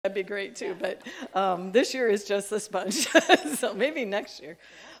That'd be great too, but this year is just the sponge, so maybe next year.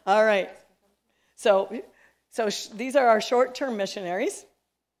 All right. So these are our short-term missionaries.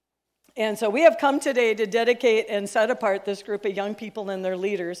 And so we have come today to dedicate and set apart this group of young people and their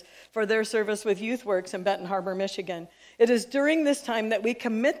leaders for their service with YouthWorks in Benton Harbor, Michigan. It is during this time that we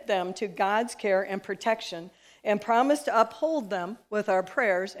commit them to God's care and protection and promise to uphold them with our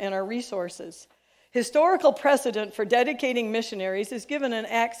prayers and our resources. Historical precedent for dedicating missionaries is given in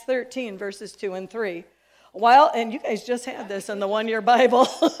Acts 13, verses 2 and 3. And you guys just had this in the one-year Bible.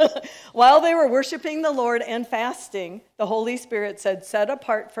 While they were worshiping the Lord and fasting, the Holy Spirit said, "Set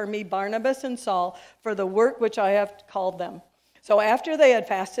apart for me Barnabas and Saul for the work which I have called them." So after they had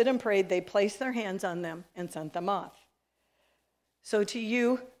fasted and prayed, they placed their hands on them and sent them off. So to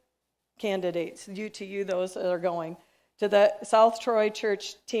you, candidates, to you those that are going, to the South Troy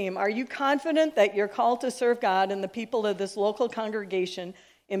Church team, are you confident that your call to serve God and the people of this local congregation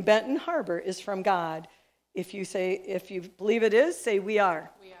in Benton Harbor is from God? If you believe it is, say we are.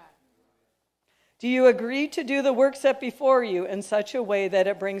 We are. Do you agree to do the work set before you in such a way that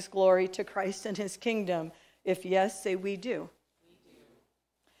it brings glory to Christ and his kingdom? If yes, say we do. We do.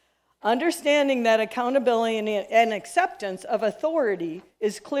 Understanding that accountability and acceptance of authority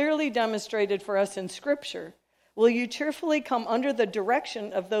is clearly demonstrated for us in Scripture, will you cheerfully come under the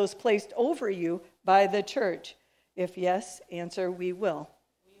direction of those placed over you by the church? If yes, answer, we will.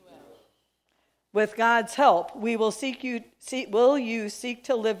 With God's help, will you seek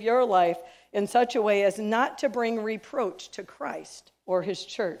to live your life in such a way as not to bring reproach to Christ or his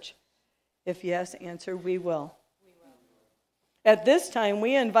church? If yes, answer, we will. At this time,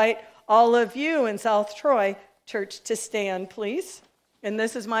 we invite all of you in South Troy Church to stand, please. And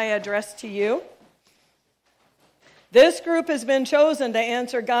this is my address to you. This group has been chosen to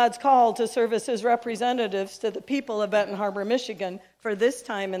answer God's call to serve as his representatives to the people of Benton Harbor, Michigan for this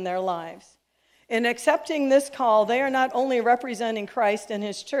time in their lives. In accepting this call, they are not only representing Christ and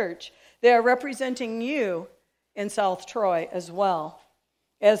his church, they are representing you in South Troy as well.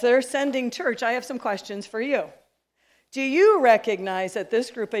 As they're sending church, I have some questions for you. Do you recognize that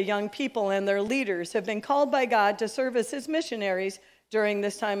this group of young people and their leaders have been called by God to serve as his missionaries during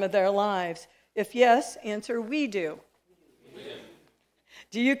this time of their lives? If yes, answer, we do.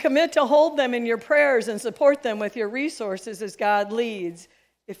 Do you commit to hold them in your prayers and support them with your resources as God leads?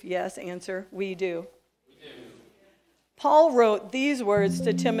 If yes, answer, we do. Paul wrote these words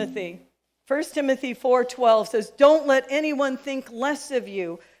to Timothy. 1 Timothy 4:12 says, "Don't let anyone think less of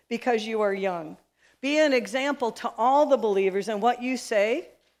you because you are young. Be an example to all the believers in what you say,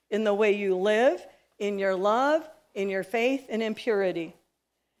 in the way you live, in your love, in your faith, and in purity."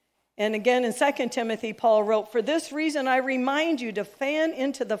 And again in 2 Timothy, Paul wrote, "For this reason I remind you to fan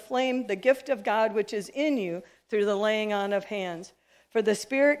into the flame the gift of God which is in you through the laying on of hands. For the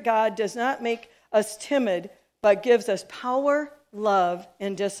Spirit God does not make us timid, but gives us power, love,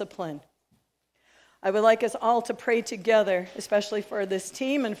 and discipline." I would like us all to pray together, especially for this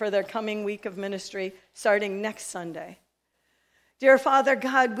team and for their coming week of ministry starting next Sunday. Dear Father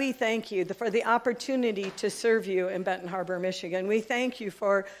God, we thank you for the opportunity to serve you in Benton Harbor, Michigan. We thank you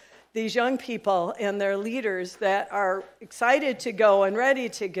for these young people and their leaders that are excited to go and ready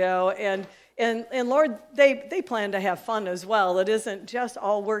to go. And Lord, they plan to have fun as well. It isn't just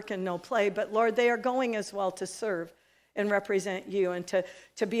all work and no play, but Lord, they are going as well to serve and represent you and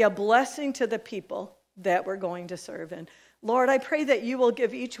to be a blessing to the people that we're going to serve. And Lord, I pray that you will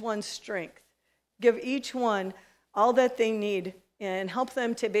give each one strength, give each one all that they need, and help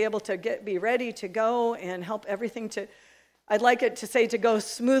them to be able to be ready to go and help everything I'd like it to say to go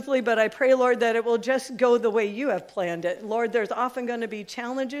smoothly, but I pray, Lord, that it will just go the way you have planned it. Lord, there's often going to be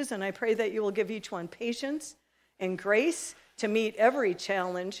challenges, and I pray that you will give each one patience and grace to meet every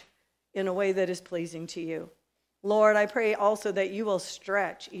challenge in a way that is pleasing to you. Lord, I pray also that you will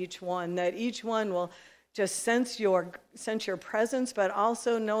stretch each one, that each one will just sense your presence, but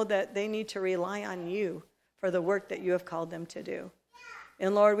also know that they need to rely on you for the work that you have called them to do.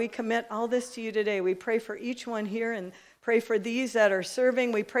 And Lord, we commit all this to you today. We pray for each one here and pray for these that are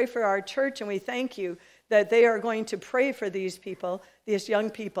serving. We pray for our church, and we thank you that they are going to pray for these people, these young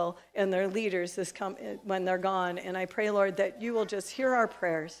people, and their leaders when they're gone. And I pray, Lord, that you will just hear our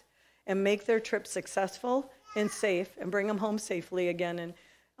prayers and make their trip successful and safe and bring them home safely again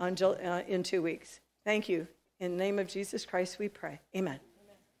in 2 weeks. Thank you. In the name of Jesus Christ, we pray. Amen.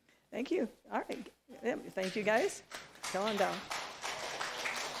 Thank you. All right. Thank you, guys. Go on down.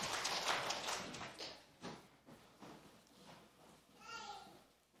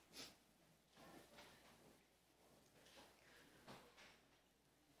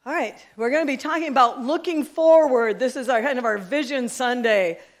 All right, we're going to be talking about looking forward. This is our Vision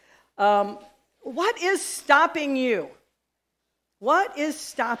Sunday. What is stopping you? What is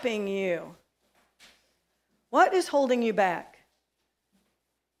stopping you? What is holding you back?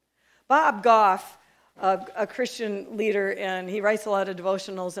 Bob Goff, a Christian leader, and he writes a lot of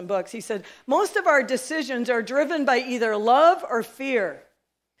devotionals and books, he said, most of our decisions are driven by either love or fear.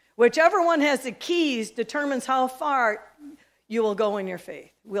 Whichever one has the keys determines how far you will go in your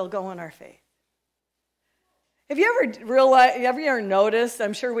faith. We'll go in our faith. Have you ever realized, have you ever noticed,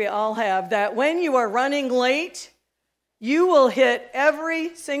 I'm sure we all have, that when you are running late, you will hit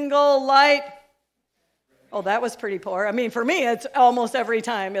every single light? Oh, that was pretty poor. I mean, for me, it's almost every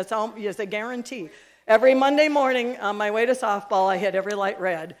time. It's a guarantee. Every Monday morning on my way to softball, I hit every light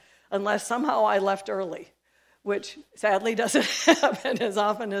red, unless somehow I left early, which sadly doesn't happen as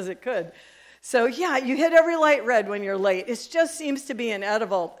often as it could. So yeah, you hit every light red when you're late. It just seems to be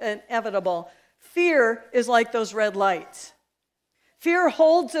inevitable. Fear is like those red lights. Fear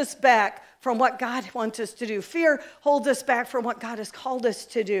holds us back from what God wants us to do. Fear holds us back from what God has called us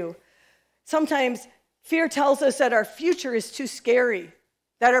to do. Sometimes fear tells us that our future is too scary,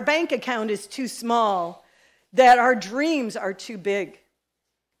 that our bank account is too small, that our dreams are too big.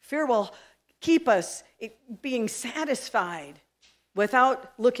 Fear will keep us being satisfied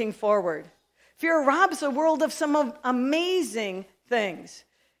without looking forward. Fear robs the world of some amazing things.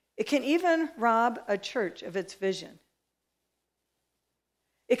 It can even rob a church of its vision.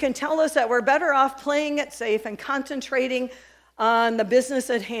 It can tell us that we're better off playing it safe and concentrating on the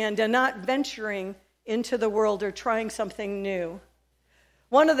business at hand and not venturing into the world or trying something new.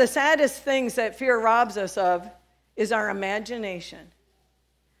 One of the saddest things that fear robs us of is our imagination.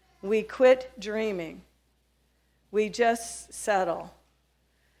 We quit dreaming. We just settle.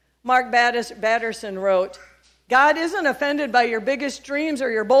 Mark Batterson wrote, God isn't offended by your biggest dreams or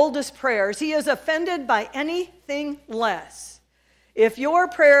your boldest prayers. He is offended by anything less. If your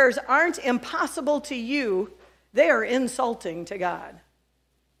prayers aren't impossible to you, they are insulting to God.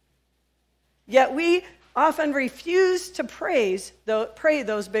 Yet we often refuse to pray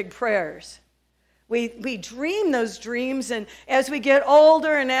those big prayers. We dream those dreams, and as we get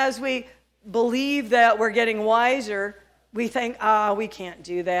older and as we believe that we're getting wiser, we think, we can't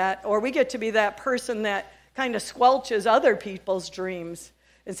do that. Or we get to be that person that kind of squelches other people's dreams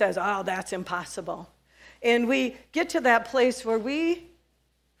and says, that's impossible. And we get to that place where we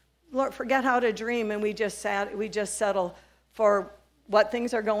forget how to dream, and we just settle for what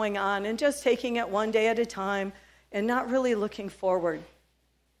things are going on and just taking it one day at a time and not really looking forward.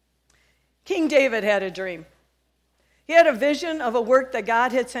 King David had a dream. He had a vision of a work that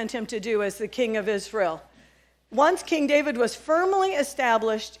God had sent him to do as the king of Israel. Once King David was firmly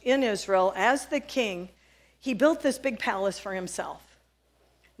established in Israel as the king, he built this big palace for himself.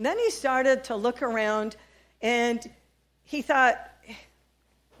 And then he started to look around, and he thought,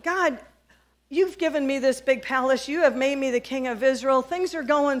 God, you've given me this big palace. You have made me the king of Israel. Things are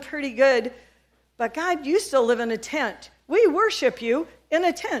going pretty good. But God, you still live in a tent. We worship you in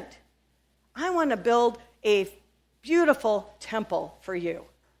a tent. I want to build a beautiful temple for you.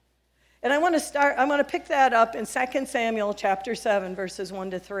 And I want to pick that up in 2 Samuel chapter 7, verses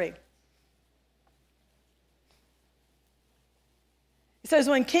 1 to 3. It says,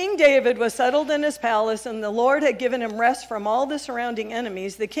 when King David was settled in his palace and the Lord had given him rest from all the surrounding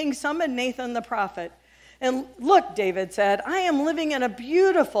enemies, the king summoned Nathan the prophet. And look, David said, I am living in a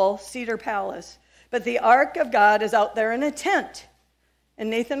beautiful cedar palace, but the ark of God is out there in a tent. And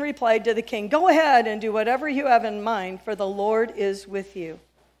Nathan replied to the king, go ahead and do whatever you have in mind, for the Lord is with you.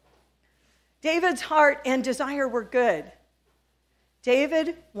 David's heart and desire were good.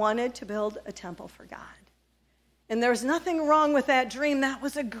 David wanted to build a temple for God. And there was nothing wrong with that dream. That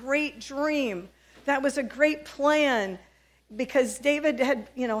was a great dream. That was a great plan, because David had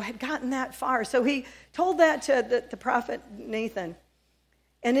gotten that far. So he told that to the prophet Nathan.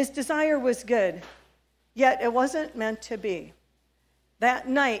 And his desire was good, yet it wasn't meant to be. That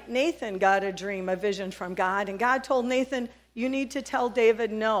night, Nathan got a dream, a vision from God. And God told Nathan, you need to tell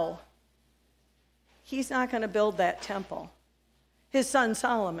David no. He's not going to build that temple. His son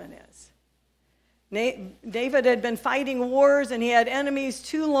Solomon is. David had been fighting wars, and he had enemies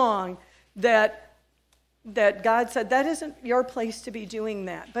too long that God said, that isn't your place to be doing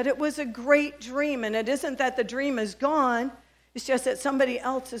that. But it was a great dream, and it isn't that the dream is gone. It's just that somebody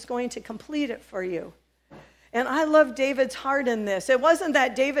else is going to complete it for you. And I love David's heart in this. It wasn't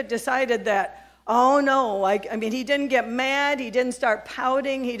that David decided that, oh no, I mean, he didn't get mad. He didn't start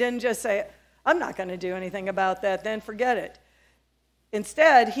pouting. He didn't just say, I'm not going to do anything about that, then forget it.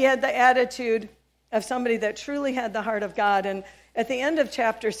 Instead, he had the attitude of somebody that truly had the heart of God. And at the end of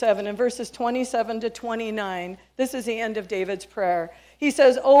chapter 7, in verses 27 to 29, this is the end of David's prayer. He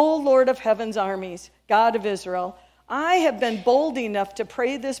says, O Lord of heaven's armies, God of Israel, I have been bold enough to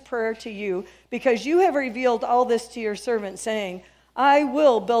pray this prayer to you because you have revealed all this to your servant, saying, I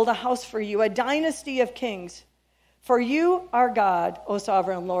will build a house for you, a dynasty of kings. For you are God, O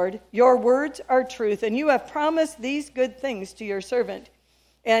sovereign Lord. Your words are truth, and you have promised these good things to your servant.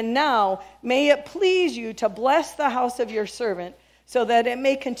 And now may it please you to bless the house of your servant, so that it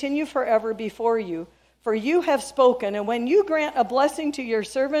may continue forever before you. For you have spoken, and when you grant a blessing to your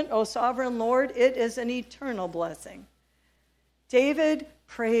servant, O sovereign Lord, it is an eternal blessing. David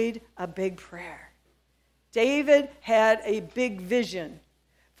prayed a big prayer. David had a big vision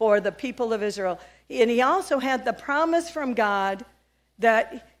for the people of Israel. And he also had the promise from God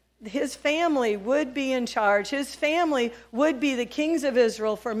that his family would be in charge. His family would be the kings of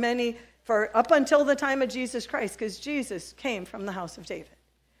Israel for up until the time of Jesus Christ, because Jesus came from the house of David.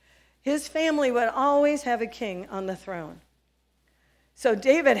 His family would always have a king on the throne. So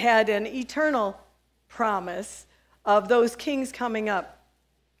David had an eternal promise of those kings coming up,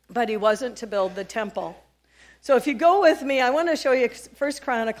 but he wasn't to build the temple. So if you go with me, I want to show you 1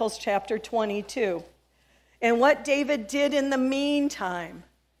 Chronicles chapter 22 and what David did in the meantime,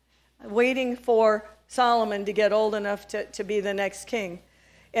 waiting for Solomon to get old enough to be the next king.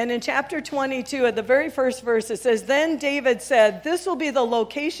 And in chapter 22, at the very first verse, it says, Then David said, This will be the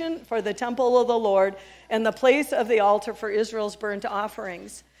location for the temple of the Lord and the place of the altar for Israel's burnt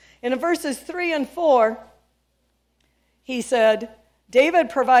offerings. And in verses 3 and 4, he said, David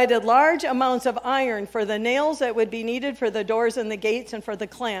provided large amounts of iron for the nails that would be needed for the doors and the gates and for the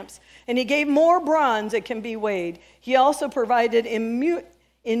clamps. And he gave more bronze that can be weighed. He also provided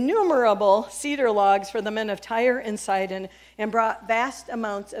innumerable cedar logs for the men of Tyre and Sidon, and brought vast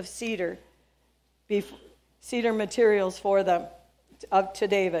amounts of cedar materials for them to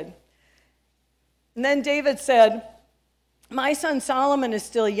David. And then David said, My son Solomon is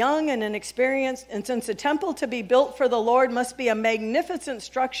still young and inexperienced, and since the temple to be built for the Lord must be a magnificent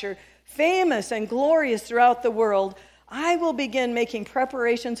structure, famous and glorious throughout the world, I will begin making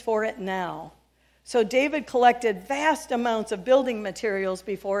preparations for it now. So David collected vast amounts of building materials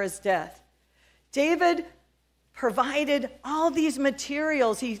before his death. David provided all these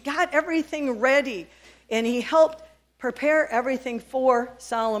materials. He got everything ready, and he helped prepare everything for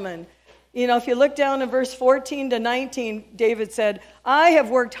Solomon. You know, if you look down in verse 14 to 19, David said, I have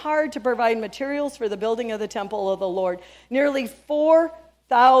worked hard to provide materials for the building of the temple of the Lord. Nearly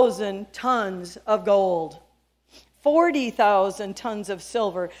 4,000 tons of gold, 40,000 tons of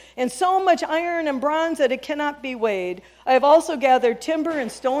silver, and so much iron and bronze that it cannot be weighed. I have also gathered timber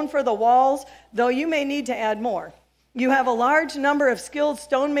and stone for the walls, though you may need to add more. You have a large number of skilled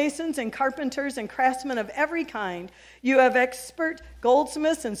stonemasons and carpenters and craftsmen of every kind. You have expert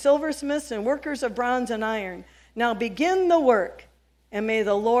goldsmiths and silversmiths and workers of bronze and iron. Now begin the work, and may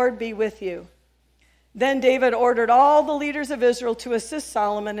the Lord be with you. Then David ordered all the leaders of Israel to assist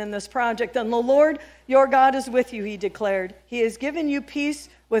Solomon in this project. And the Lord your God is with you, he declared. He has given you peace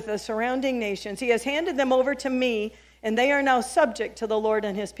with the surrounding nations. He has handed them over to me, and they are now subject to the Lord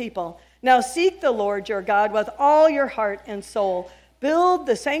and his people. Now seek the Lord your God with all your heart and soul. Build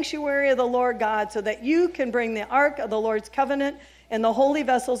the sanctuary of the Lord God so that you can bring the ark of the Lord's covenant and the holy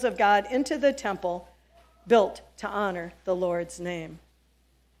vessels of God into the temple built to honor the Lord's name.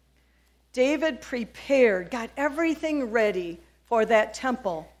 David prepared, got everything ready for that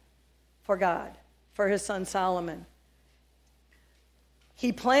temple for God, for his son Solomon.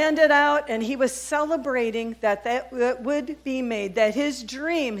 He planned it out, and he was celebrating that would be made, that his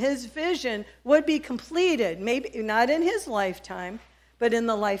dream, his vision would be completed, maybe not in his lifetime, but in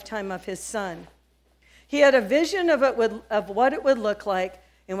the lifetime of his son. He had a vision of what it would look like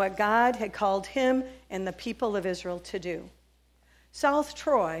and what God had called him and the people of Israel to do. South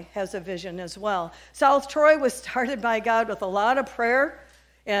Troy has a vision as well. South Troy was started by God with a lot of prayer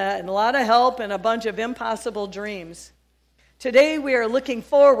and a lot of help and a bunch of impossible dreams. Today we are looking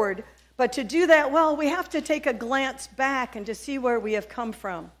forward, but to do that well, we have to take a glance back and to see where we have come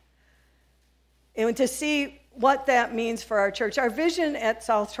from and to see what that means for our church. Our vision at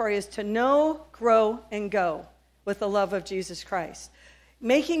South Troy is to know, grow, and go with the love of Jesus Christ,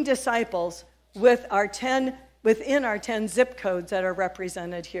 making disciples within our 10 zip codes that are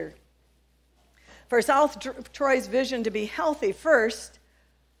represented here. For South Troy's vision to be healthy, first,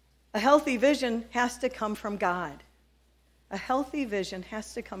 a healthy vision has to come from God. A healthy vision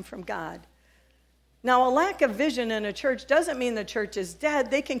has to come from God. Now, a lack of vision in a church doesn't mean the church is dead.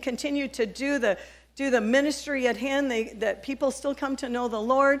 They can continue to do the ministry at hand, that people still come to know the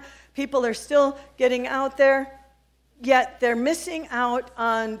Lord. People are still getting out there. yet they're missing out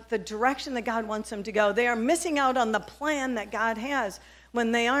on the direction that God wants them to go. They are missing out on the plan that God has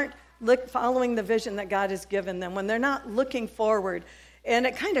when they aren't following the vision that God has given them, when they're not looking forward. And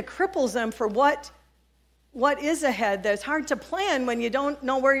it kind of cripples them for what is ahead. That's hard to plan when you don't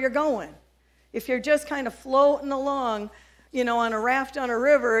know where you're going. If you're just kind of floating along, on a raft on a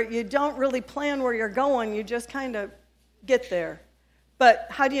river, you don't really plan where you're going. You just kind of get there. But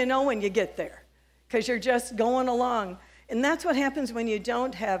how do you know when you get there? Because you're just going along. And that's what happens when you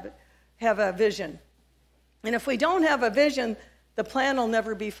don't have a vision. And if we don't have a vision, the plan will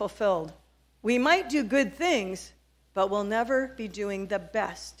never be fulfilled. We might do good things, but we'll never be doing the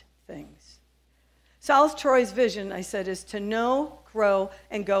best things. South Troy's vision, I said, is to know, grow,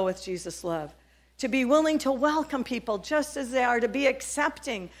 and go with Jesus' love. To be willing to welcome people just as they are, to be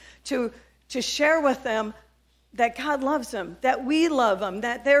accepting, to share with them that God loves them, that we love them,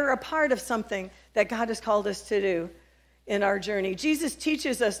 that they're a part of something that God has called us to do in our journey. Jesus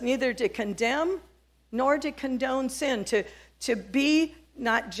teaches us neither to condemn nor to condone sin, to be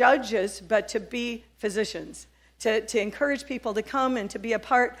not judges, but to be physicians, to encourage people to come and to be a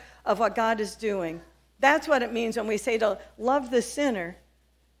part of what God is doing. That's what it means when we say to love the sinner,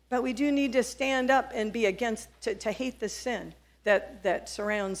 but we do need to stand up and be against, to hate the sin that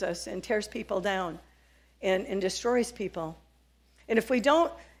surrounds us and tears people down and destroys people. And if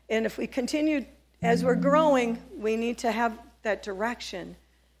we continue as we're growing, we need to have that direction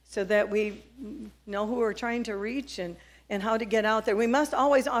so that we know who we're trying to reach and how to get out there. We must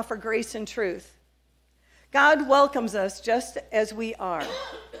always offer grace and truth. God welcomes us just as we are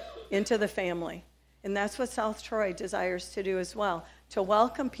into the family. And that's what South Troy desires to do as well, to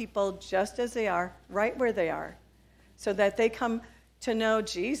welcome people just as they are, right where they are, so that they come to know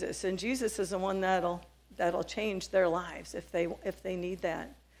Jesus. And Jesus is the one that'll change their lives if they need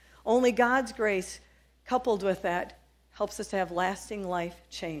that. Only God's grace, coupled with that, helps us to have lasting life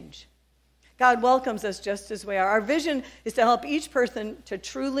change. God welcomes us just as we are. Our vision is to help each person to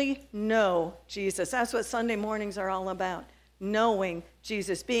truly know Jesus. That's what Sunday mornings are all about, knowing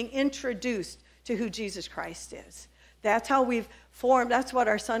Jesus, being introduced to who Jesus Christ is. That's how we've formed, that's what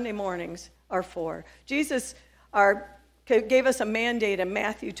our Sunday mornings are for. Jesus gave us a mandate in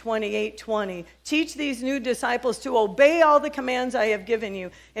Matthew 28:20. Teach these new disciples to obey all the commands I have given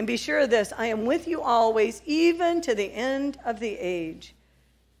you. And be sure of this, I am with you always, even to the end of the age.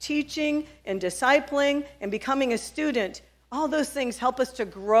 Teaching and discipling and becoming a student, all those things help us to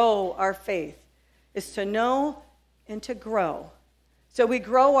grow our faith, is to know and to grow. So we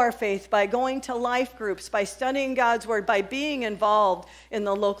grow our faith by going to life groups, by studying God's word, by being involved in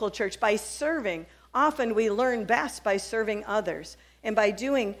the local church, by serving. Often we learn best by serving others and by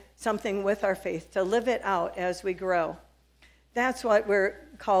doing something with our faith, to live it out as we grow. That's what we're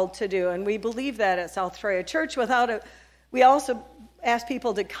called to do, and we believe that at South Troy. A church we also ask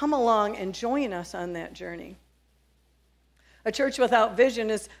people to come along and join us on that journey. A church without vision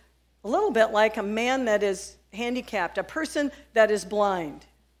is a little bit like a man that is handicapped, a person that is blind.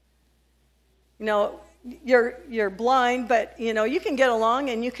 You're blind, but you can get along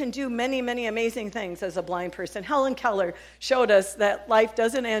and you can do many, many amazing things as a blind person. Helen Keller showed us that life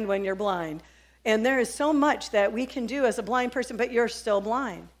doesn't end when you're blind. And there is so much that we can do as a blind person, but you're still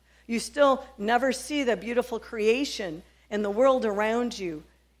blind. You still never see the beautiful creation and the world around you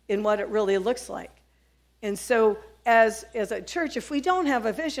in what it really looks like. And so as a church, if we don't have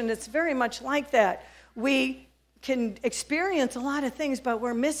a vision, it's very much like that. We can experience a lot of things, but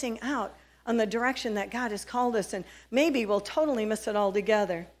we're missing out on the direction that God has called us, and maybe we'll totally miss it all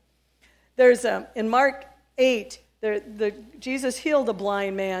together. There's in Mark 8, Jesus healed a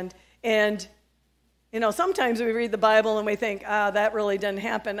blind man, and sometimes we read the Bible and we think, that really didn't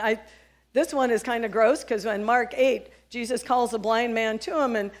happen. This one is kind of gross, because in Mark 8, Jesus calls the blind man to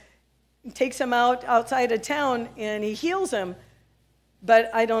him and takes him outside of town, and he heals him.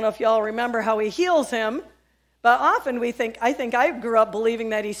 But I don't know if y'all remember how he heals him. But often I think I grew up believing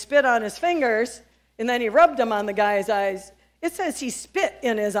that he spit on his fingers and then he rubbed them on the guy's eyes. It says he spit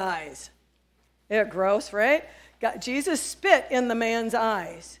in his eyes. They're gross, right? Jesus spit in the man's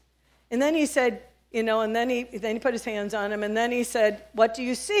eyes. And then he said, and then he put his hands on him, and then he said, what do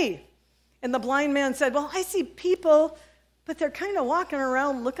you see? And the blind man said, well, I see people, but they're kind of walking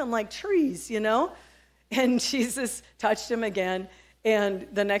around looking like trees, And Jesus touched him again. And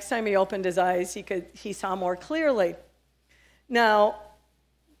the next time he opened his eyes, he saw more clearly. Now,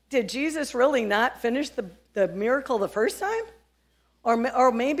 did Jesus really not finish the miracle the first time?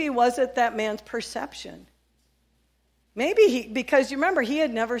 Or maybe was it that man's perception? Maybe because you remember, he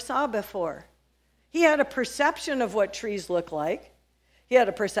had never saw before. He had a perception of what trees look like. He had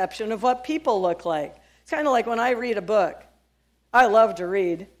a perception of what people look like. It's kind of like when I read a book. I love to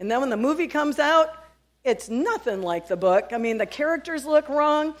read. And then when the movie comes out, it's nothing like the book. I mean, the characters look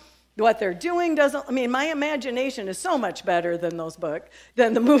wrong. What they're doing doesn't, I mean, my imagination is so much better than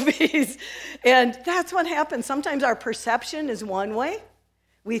than the movies. And that's what happens. Sometimes our perception is one way.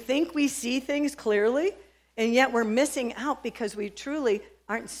 We think we see things clearly, and yet we're missing out because we truly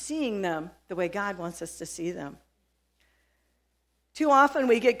aren't seeing them the way God wants us to see them. Too often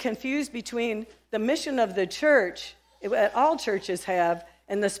we get confused between the mission of the church, that all churches have,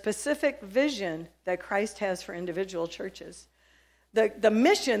 and the specific vision that Christ has for individual churches. The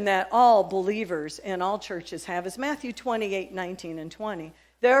mission that all believers and all churches have is Matthew 28:19 and 20.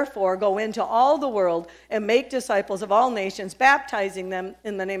 Therefore, go into all the world and make disciples of all nations, baptizing them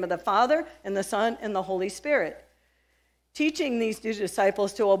in the name of the Father and the Son and the Holy Spirit, teaching these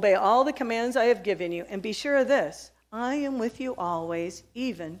disciples to obey all the commands I have given you. And be sure of this, I am with you always,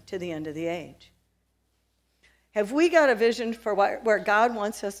 even to the end of the age. Have we got a vision for where God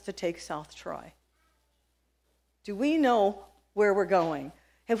wants us to take South Troy? Do we know where we're going?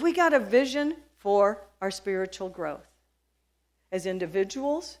 Have we got a vision for our spiritual growth as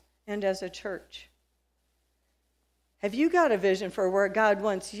individuals and as a church? Have you got a vision for where God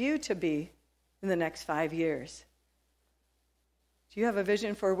wants you to be in the next 5 years? Do you have a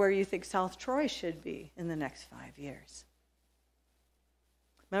vision for where you think South Troy should be in the next 5 years?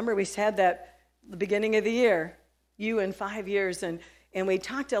 Remember, we had that at the beginning of the year, you in 5 years, and we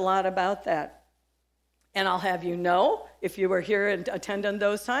talked a lot about that. And I'll have you know, if you were here and attending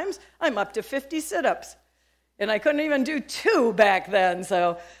those times, I'm up to 50 sit-ups. And I couldn't even do 2 back then,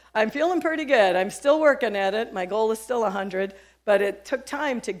 so I'm feeling pretty good. I'm still working at it. My goal is still 100, but it took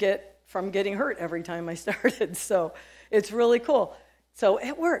time to get from getting hurt every time I started, so it's really cool. So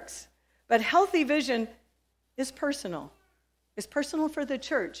it works. But healthy vision is personal. It's personal for the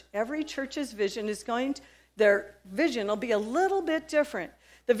church. Every church's vision their vision will be a little bit different.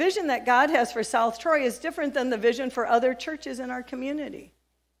 The vision that God has for South Troy is different than the vision for other churches in our community.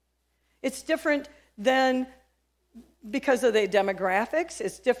 It's different than because of the demographics.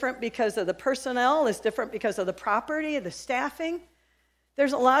 It's different because of the personnel. It's different because of the property, the staffing.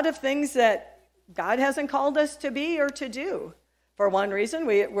 There's a lot of things that God hasn't called us to be or to do. For one reason,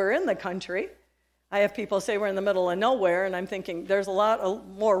 we're in the country. I have people say we're in the middle of nowhere, and I'm thinking there's a lot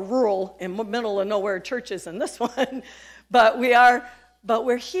more rural and middle of nowhere churches than this one. But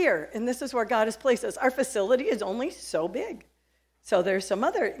we're here, and this is where God has placed us. Our facility is only so big. So there's some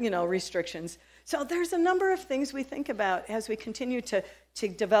other, restrictions. So there's a number of things we think about as we continue to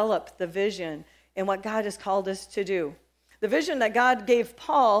develop the vision and what God has called us to do. The vision that God gave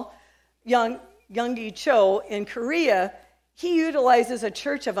Paul, Youngi Cho, in Korea, he utilizes a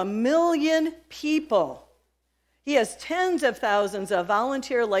church of 1 million people. He has tens of thousands of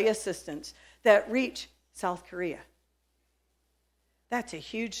volunteer lay assistants that reach South Korea. That's a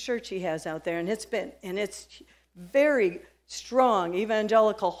huge church he has out there, and it's very strong,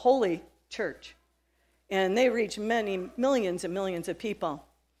 evangelical, holy church. And they reach many millions and millions of people.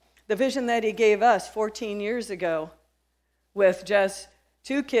 The vision that he gave us 14 years ago with just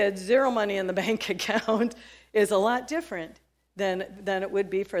 2 kids, 0 money in the bank account, is a lot different than it would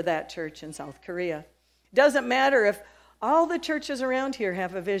be for that church in South Korea. Doesn't matter if all the churches around here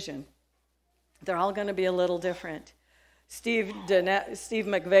have a vision. They're all going to be a little different. Steve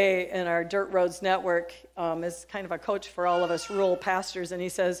McVeigh in our Dirt Roads Network is kind of a coach for all of us rural pastors, and he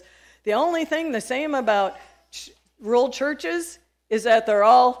says, the only thing the same about rural churches is that they're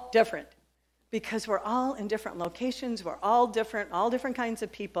all different because we're all in different locations, we're all different kinds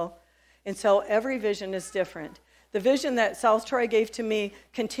of people, and so every vision is different. The vision that South Troy gave to me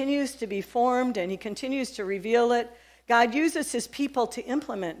continues to be formed, and he continues to reveal it. God uses his people to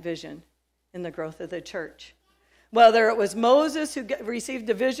implement vision in the growth of the church. Whether it was Moses who received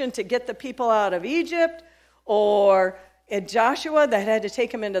the vision to get the people out of Egypt, or Joshua that had to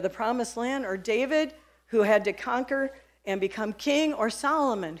take them into the promised land, or David who had to conquer and become king, or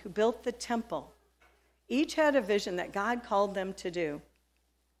Solomon who built the temple. Each had a vision that God called them to do.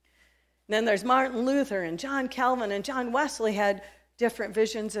 And then there's Martin Luther and John Calvin and John Wesley had different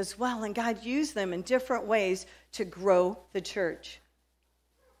visions as well, and God used them in different ways to grow the church.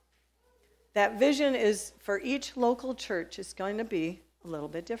 That vision is for each local church is going to be a little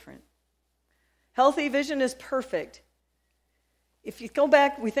bit different. Healthy vision is perfect. If you go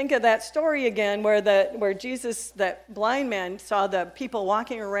back, we think of that story again where Jesus, that blind man, saw the people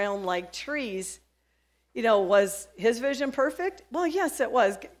walking around like trees. Was his vision perfect? Well, yes, it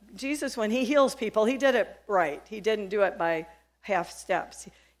was. Jesus, when he heals people, he did it right. He didn't do it by half steps.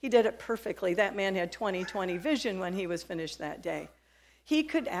 He did it perfectly. That man had 20/20 vision when he was finished that day. He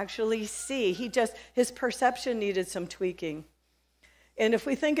could actually see. His perception needed some tweaking. And if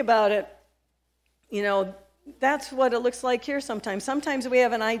we think about it, that's what it looks like here sometimes. Sometimes we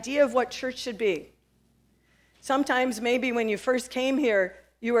have an idea of what church should be. Sometimes maybe when you first came here,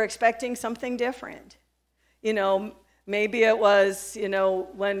 you were expecting something different. Maybe it was,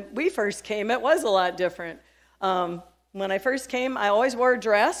 when we first came, it was a lot different. When I first came, I always wore a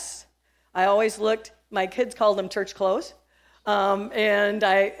dress. I always my kids called them church clothes. And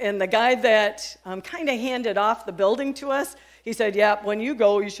the guy that kind of handed off the building to us, he said, when you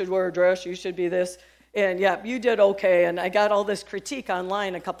go, you should wear a dress, you should be this. And you did okay. And I got all this critique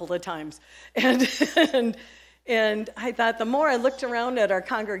online a couple of times. And I thought, the more I looked around at our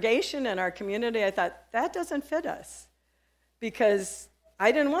congregation and our community, I thought, that doesn't fit us. Because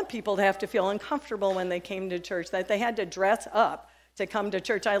I didn't want people to have to feel uncomfortable when they came to church, that they had to dress up to come to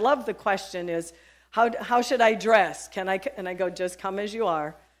church. I love the question is, how should I dress? And I go, just come as you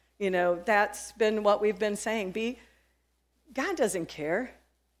are. That's been what we've been saying. God doesn't care.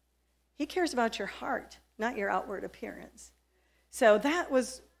 He cares about your heart, not your outward appearance. So that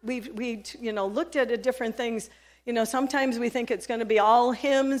was, we looked at different things. Sometimes we think it's going to be all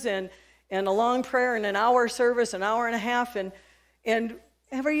hymns and a long prayer and an hour service, an hour and a half, and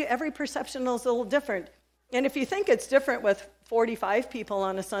every perception is a little different. And if you think it's different with 45 people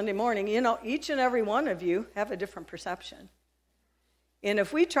on a Sunday morning, each and every one of you have a different perception. And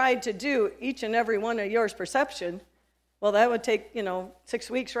if we tried to do each and every one of yours perception, well, that would take, 6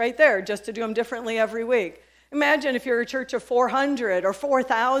 weeks right there just to do them differently every week. Imagine if you're a church of 400 or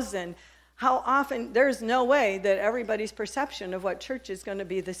 4,000, how often, there's no way that everybody's perception of what church is going to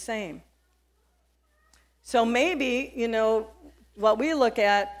be the same. So maybe, what we look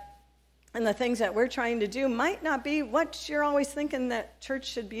at and the things that we're trying to do might not be what you're always thinking that church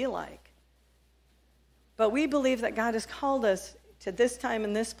should be like. But we believe that God has called us to this time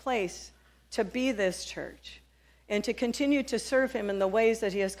and this place to be this church and to continue to serve him in the ways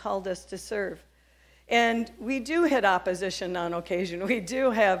that he has called us to serve. And we do hit opposition on occasion. We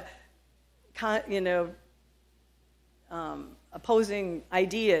do have, opposing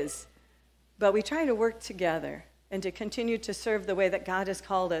ideas. But we try to work together and to continue to serve the way that God has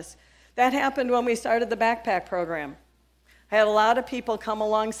called us. That happened when we started the backpack program. I had a lot of people come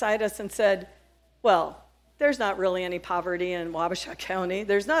alongside us and said, well, there's not really any poverty in Wabasha County.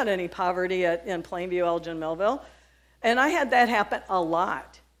 There's not any poverty in Plainview, Elgin, Millville. And I had that happen a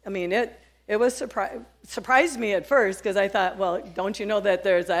lot. I mean, it was surprised me at first because I thought, well, don't you know that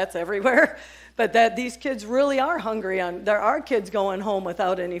that's everywhere? But that these kids really are hungry. There are kids going home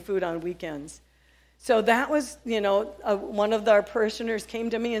without any food on weekends. So that was, one of our parishioners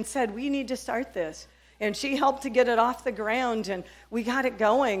came to me and said, we need to start this. And she helped to get it off the ground, and we got it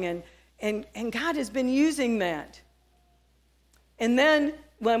going, and God has been using that. And then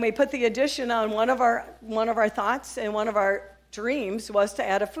when we put the addition on, one of our thoughts and one of our dreams was to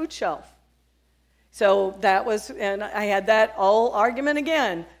add a food shelf. So that was, and I had that whole argument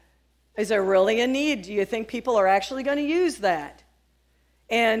again. Is there really a need? Do you think people are actually going to use that?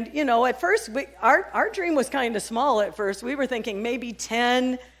 And, at first, our dream was kind of small at first. We were thinking maybe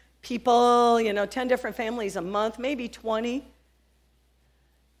 10 people, 10 different families a month, maybe 20.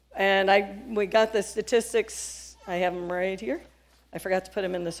 And we got the statistics. I have them right here. I forgot to put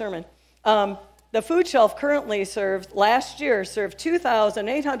them in the sermon. The food shelf currently last year served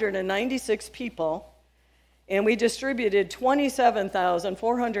 2,896 people, and we distributed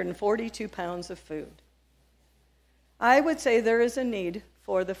 27,442 pounds of food. I would say there is a need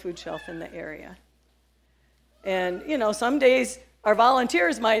for the food shelf in the area. And, some days our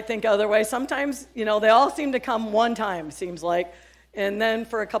volunteers might think otherwise. Sometimes, they all seem to come one time, seems like, and then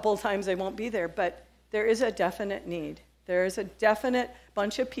for a couple of times they won't be there. But there is a definite need. There is a definite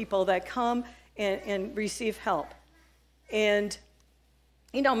bunch of people that come and receive help. And,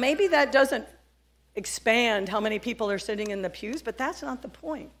 maybe that doesn't expand how many people are sitting in the pews, but that's not the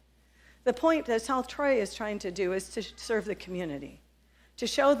point. The point that South Troy is trying to do is to serve the community, to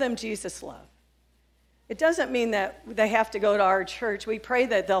show them Jesus' love. It doesn't mean that they have to go to our church. We pray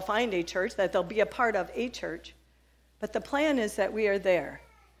that they'll find a church, that they'll be a part of a church. But the plan is that we are there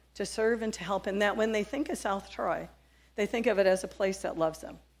to serve and to help, and that when they think of South Troy, they think of it as a place that loves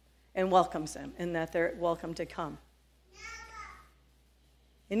them and welcomes them, and that they're welcome to come.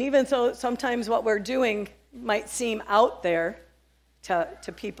 And even though sometimes what we're doing might seem out there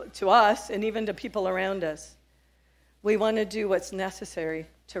to people, to us, and even to people around us, we want to do what's necessary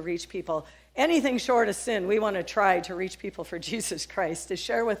to reach people. Anything short of sin, we want to try to reach people for Jesus Christ, to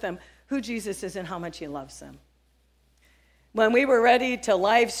share with them who Jesus is and how much he loves them. When we were ready to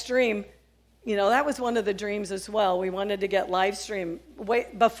live stream, that was one of the dreams as well. We wanted to get live stream way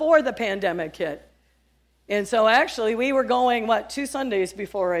before the pandemic hit. And so actually we were going, 2 Sundays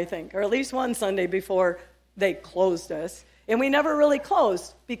before, I think, or at least one Sunday before they closed us. And we never really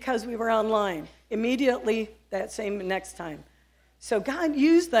closed because we were online immediately that same next time. So God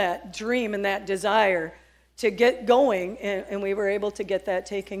used that dream and that desire to get going, and we were able to get that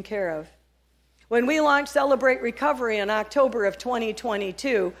taken care of. When we launched Celebrate Recovery in October of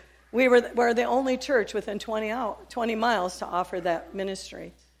 2022, we're the only church within 20 miles to offer that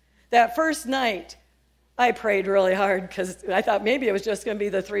ministry. That first night, I prayed really hard because I thought maybe it was just going to be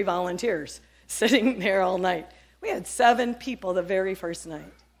the 3 volunteers sitting there all night. We had 7 people the very first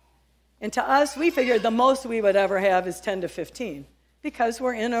night. And to us, we figured the most we would ever have is 10 to 15 because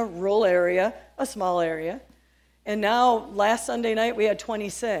we're in a rural area, a small area. And now, last Sunday night, we had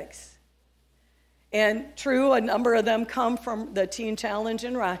 26. And true, a number of them come from the Teen Challenge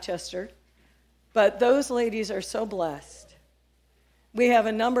in Rochester. But those ladies are so blessed. We have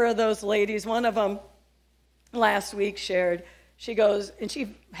a number of those ladies. One of them last week shared, she goes, and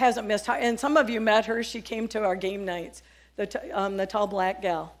she hasn't missed, and some of you met her. She came to our game nights, the tall black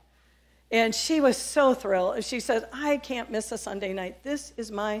gal. And she was so thrilled. She said, I can't miss a Sunday night. This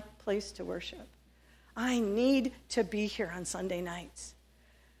is my place to worship. I need to be here on Sunday nights.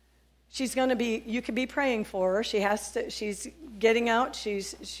 She's going to be, you could be praying for her. She's getting out.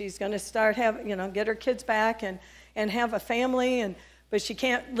 She's going to start get her kids back and have a family. But she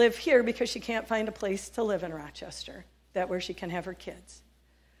can't live here because she can't find a place to live in Rochester where she can have her kids.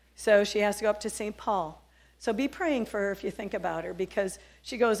 So she has to go up to St. Paul. So be praying for her if you think about her, because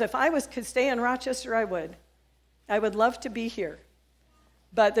she goes, if I could stay in Rochester, I would. I would love to be here.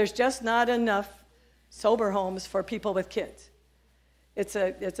 But there's just not enough sober homes for people with kids. It's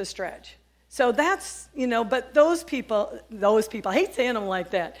a stretch. So that's, but those people, I hate saying them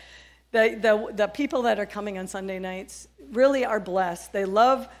like that. The people that are coming on Sunday nights really are blessed. They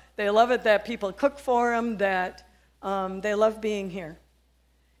love it that people cook for them, that they love being here,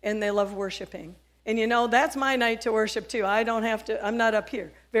 and they love worshiping. And that's my night to worship too. I'm not up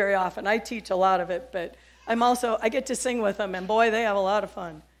here very often. I teach a lot of it, but I get to sing with them, and boy, they have a lot of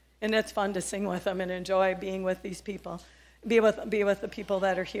fun. And it's fun to sing with them and enjoy being with these people, be with the people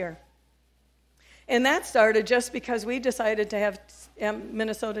that are here. And that started just because we decided to have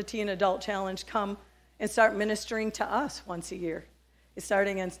Minnesota Teen Adult Challenge come and start ministering to us once a year. It's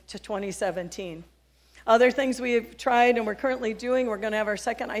starting in 2017. Other things we've tried and we're currently doing, we're going to have our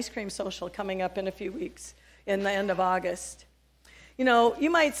second ice cream social coming up in a few weeks, in the end of August. You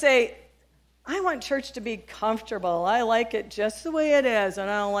might say, I want church to be comfortable. I like it just the way it is, and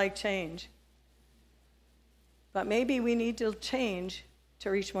I don't like change. But maybe we need to change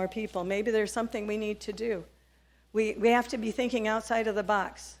to reach more people. Maybe there's something we need to do. We have to be thinking outside of the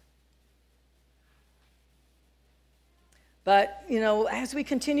box. But, as we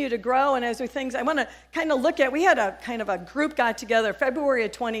continue to grow and I want to kind of look at, we had a kind of a group got together February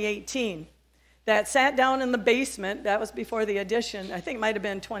of 2018 that sat down in the basement. That was before the addition. I think it might have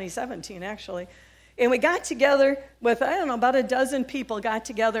been 2017, actually. And we got together with, about a dozen people got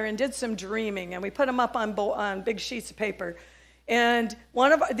together and did some dreaming. And we put them up on big sheets of paper. And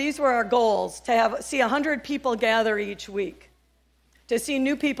these were our goals, to see 100 people gather each week, to see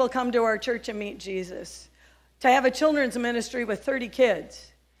new people come to our church and meet Jesus, to have a children's ministry with 30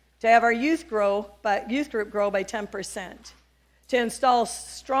 kids, to have our youth group grow by 10%, to install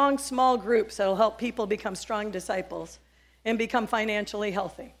strong small groups that will help people become strong disciples and become financially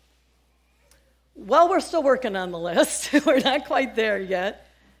healthy. Well, we're still working on the list. We're not quite there yet,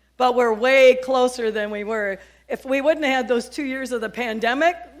 but we're way closer than we were. If we wouldn't have had those 2 years of the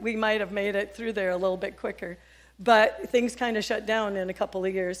pandemic, we might have made it through there a little bit quicker. But things kind of shut down in a couple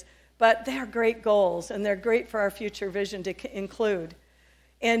of years. But they're great goals, and they're great for our future vision to include.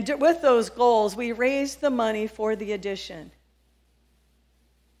 And with those goals, we raised the money for the addition.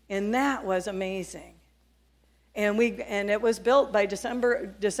 And that was amazing. And it was built by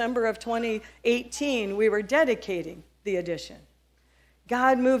December of 2018. We were dedicating the addition.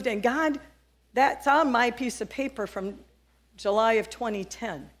 God moved, and that's on my piece of paper from July of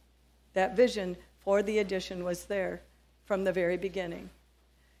 2010. That vision for the addition was there from the very beginning.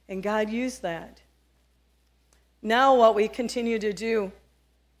 And God used that. Now what we continue to do,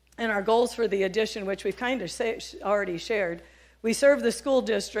 and our goals for the addition, which we've kind of already shared, we serve the school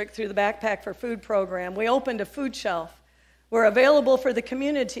district through the Backpack for Food program. We opened a food shelf. We're available for the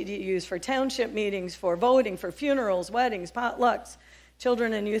community to use for township meetings, for voting, for funerals, weddings, potlucks,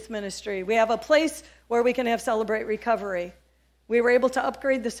 children and youth ministry. We have a place where we can have Celebrate Recovery. We were able to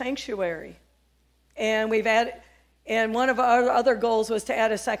upgrade the sanctuary. And we've added, And one of our other goals was to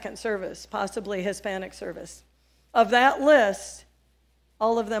add a second service, possibly Hispanic service. Of that list,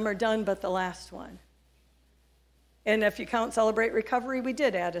 all of them are done but the last one. And if you count Celebrate Recovery, we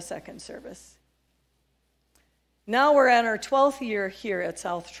did add a second service. Now we're at our 12th year here at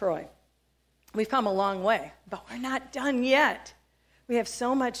South Troy. We've come a long way, but we're not done yet. We have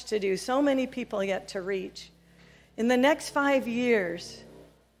so much to do, so many people yet to reach. In the next 5 years,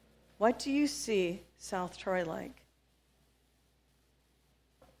 what do you see South Troy like?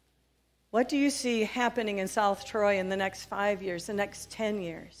 What do you see happening in South Troy in the next 5 years, the next 10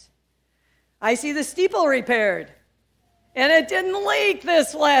 years? I see the steeple repaired, and it didn't leak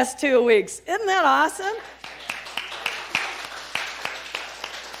this last 2 weeks. Isn't that awesome?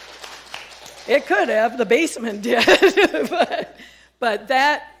 It could have, the basement did, but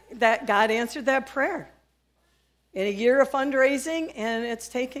that God answered that prayer. In a year of fundraising, and it's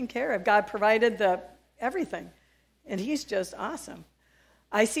taken care of. God provided everything, and he's just awesome.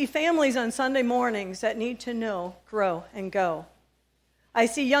 I see families on Sunday mornings that need to know, grow, and go. I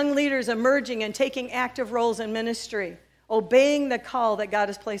see young leaders emerging and taking active roles in ministry, obeying the call that God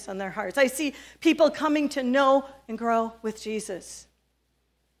has placed on their hearts. I see people coming to know and grow with Jesus.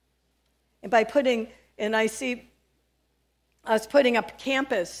 And I see us putting up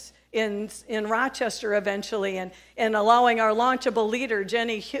campus in Rochester eventually, and allowing our launchable leader,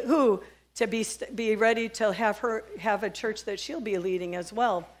 Jenny Hu, to be ready to have a church that she'll be leading as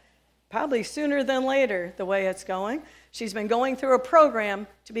well, probably sooner than later, the way it's going. She's been going through a program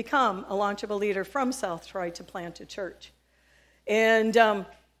to become a launchable leader from South Troy to plant a church. And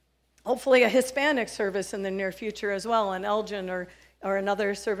hopefully a Hispanic service in the near future as well, in Elgin or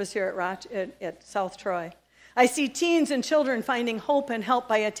another service here at South Troy. I see teens and children finding hope and help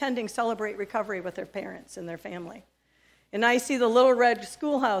by attending Celebrate Recovery with their parents and their family. And I see the Little Red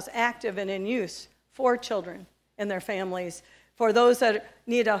Schoolhouse active and in use for children and their families, for those that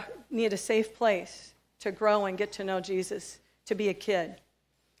need a safe place to grow and get to know Jesus, to be a kid.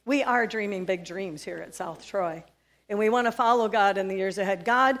 We are dreaming big dreams here at South Troy, and we want to follow God in the years ahead.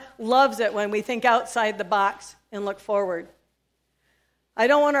 God loves it when we think outside the box and look forward. I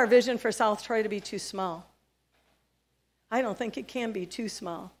don't want our vision for South Troy to be too small. I don't think it can be too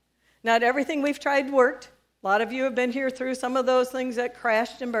small. Not everything we've tried worked. A lot of you have been here through some of those things that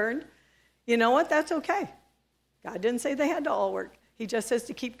crashed and burned. You know what? That's okay. God didn't say they had to all work. He just says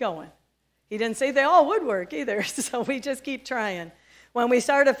to keep going. He didn't say they all would work either, so we just keep trying. When we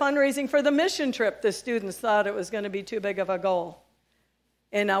started fundraising for the mission trip, the students thought it was going to be too big of a goal.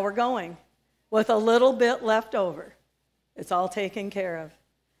 And now we're going with a little bit left over. It's all taken care of.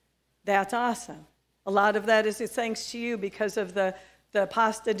 That's awesome. A lot of that is thanks to you because of the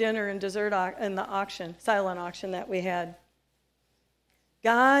pasta dinner and dessert and the auction, silent auction that we had.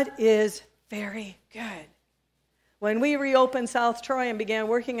 God is very good. When we reopened South Troy and began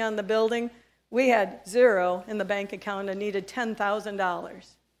working on the building, we had $0 in the bank account and needed $10,000.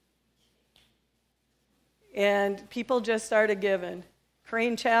 And people just started giving.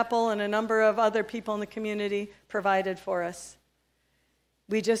 Crane Chapel and a number of other people in the community provided for us.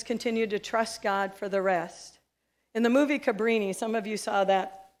 We just continued to trust God for the rest. In the movie Cabrini, some of you saw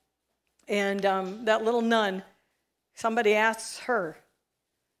that, and that little nun, somebody asks her,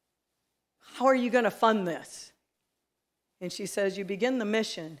 how are you going to fund this? And she says, you begin the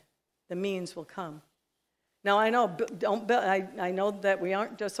mission, the means will come. Now, I know I know that we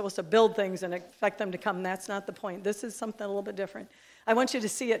aren't just supposed to build things and expect them to come. That's not the point. This is something a little bit different. I want you to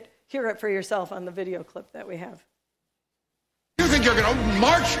see it, hear it for yourself on the video clip that we have. You think you're going to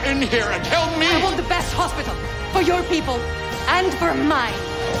march in here and tell me? I want the best hospital for your people and for mine.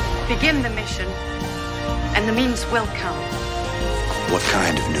 Begin the mission, and the means will come. What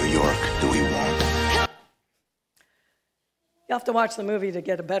kind of New York do we want? You have to watch the movie to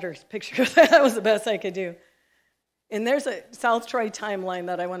get a better picture. That was the best I could do. And there's a South Troy timeline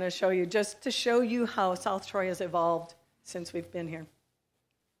that I want to show you, just to show you how South Troy has evolved since we've been here,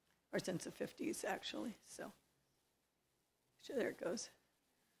 or since the 50s, actually. So there it goes.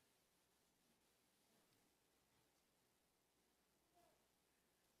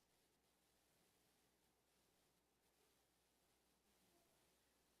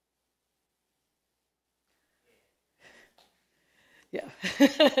 Yeah.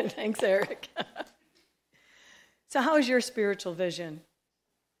 Thanks, Eric. So how is your spiritual vision?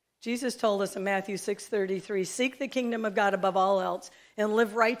 Jesus told us in Matthew 6:33, seek the kingdom of God above all else and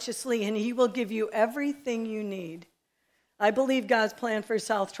live righteously, and he will give you everything you need. I believe God's plan for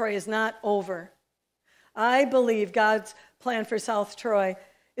South Troy is not over. I believe God's plan for South Troy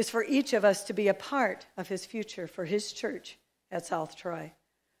is for each of us to be a part of his future for his church at South Troy.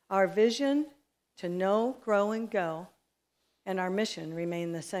 Our vision to know, grow, and go, and our mission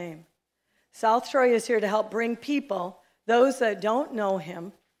remain the same. South Troy is here to help bring people, those that don't know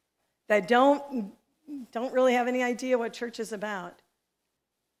him, that don't really have any idea what church is about,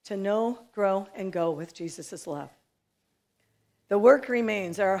 to know, grow, and go with Jesus' love. The work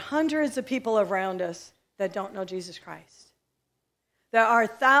remains. There are hundreds of people around us that don't know Jesus Christ. There are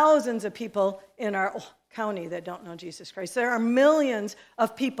thousands of people in our county that don't know Jesus Christ. There are millions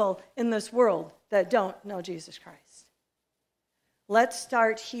of people in this world that don't know Jesus Christ. Let's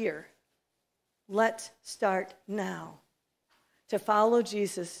start here. Let's start now to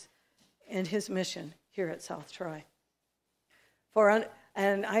Jesus and his mission here at South Troy.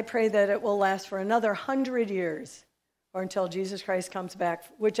 And I pray that it will last for another 100 years or until Jesus Christ comes back,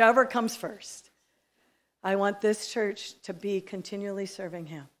 whichever comes first. I want this church to be continually serving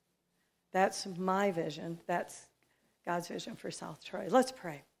him. That's my vision. That's God's vision for South Troy. Let's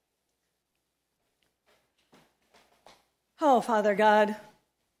pray. Oh, Father God,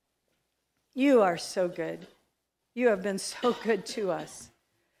 you are so good. You have been so good to us.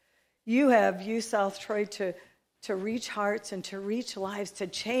 You have used South Troy to reach hearts and to reach lives, to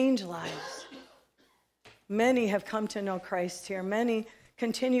change lives. Many have come to know Christ here. Many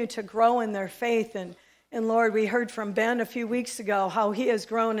continue to grow in their faith. And Lord, we heard from Ben a few weeks ago how he has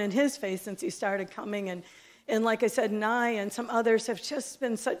grown in his faith since he started coming. And like I said, Nye and some others have just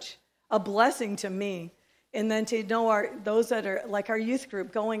been such a blessing to me. And then to know those that are like our youth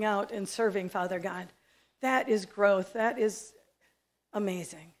group going out and serving, Father God. That is growth. That is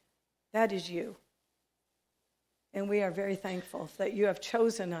amazing. That is you. And we are very thankful that you have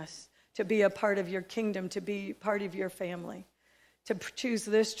chosen us to be a part of your kingdom, to be part of your family, to choose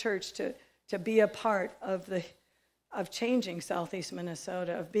this church to be a part of changing Southeast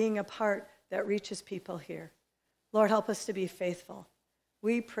Minnesota, of being a part that reaches people here. Lord, help us to be faithful.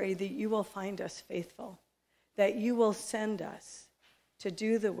 We pray that you will find us faithful, that you will send us to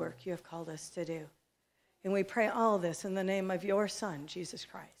do the work you have called us to do. And we pray all this in the name of your Son, Jesus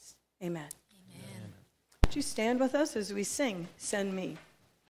Christ. Amen. Amen. Would you stand with us as we sing, Send Me?